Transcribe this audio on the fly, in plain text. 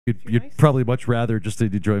You'd probably much rather just to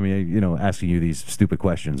join me, asking you these stupid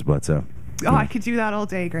questions, but I could do that all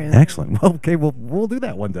day, Grant. excellent. Well, okay, we'll do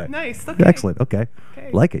that one day. Nice. Okay. Excellent. Okay.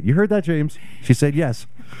 Like it. You heard that, James? She said yes.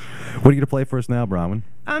 What are you gonna play for us now, Bronwyn?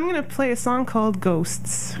 I'm gonna play a song called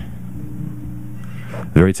Ghosts.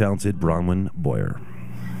 Very talented Bronwyn Boyer.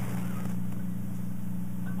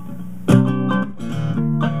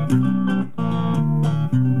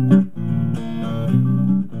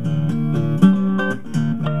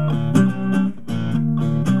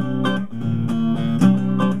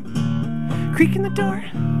 Creaking the door,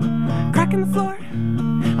 cracking the floor,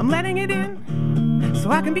 I'm letting it in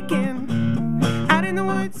so I can begin. Out in the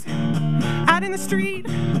woods, out in the street,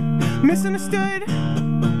 misunderstood,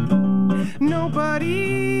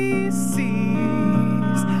 nobody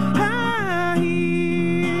sees. I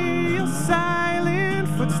hear silent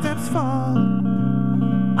footsteps fall,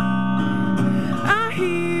 I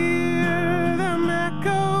hear them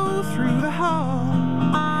echo through the hall,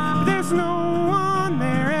 but there's no one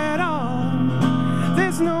there at all.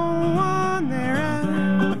 There's no one there at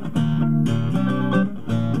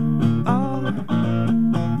all.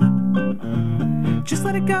 Just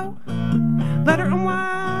let it go, let her run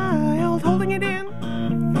wild, holding it in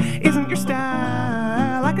isn't your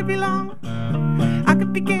style. I could be long, I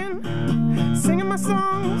could begin singing my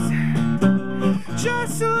songs.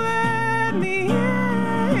 Just let me in.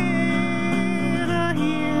 I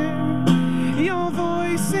hear your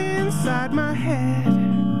voice inside my head,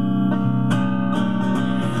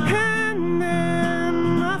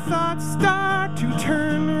 thoughts start to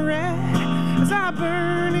turn red as I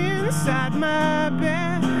burn inside my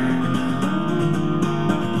bed.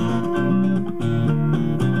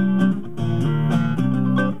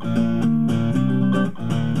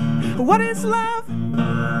 What is love?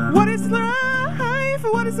 What is life?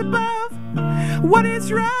 What is above? What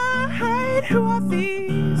is right? Who are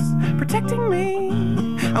these protecting me?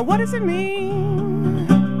 What does it mean?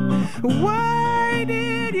 Why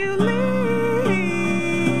did you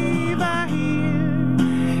leave? I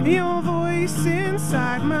hear your voice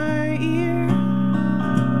inside my ear,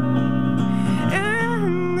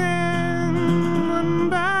 and then one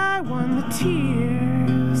by one the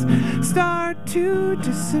tears start to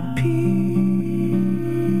disappear.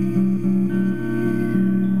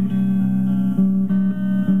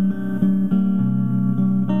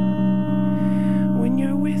 When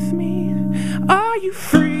you're with me, are you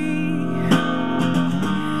free?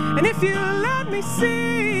 And if you let me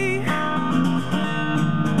see,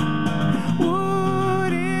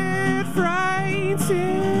 would it frighten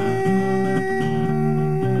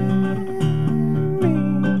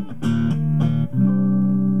me?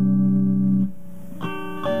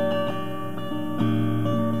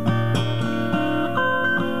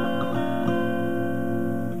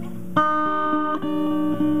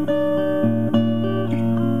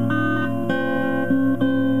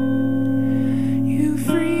 You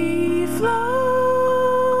free flow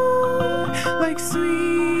like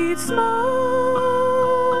sweet smoke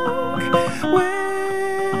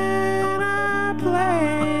when I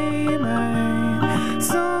play my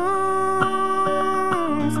songs.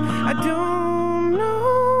 I don't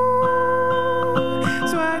know,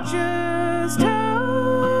 so I just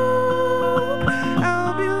hope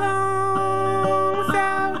I'll be long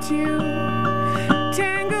without you,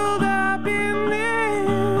 tangled up in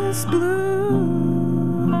this blue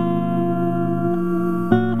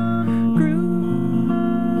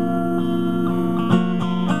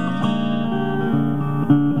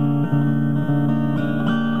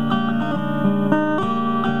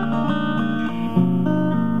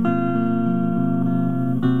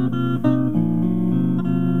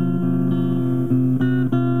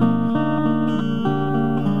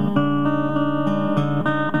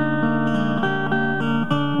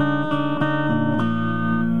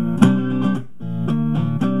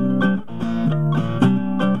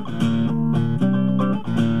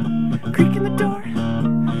creaking the door,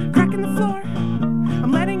 cracking the floor,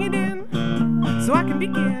 I'm letting it in so I can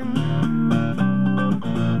begin.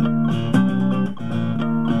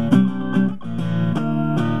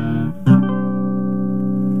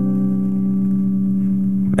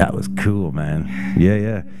 That was cool, man.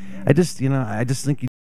 Yeah. I just think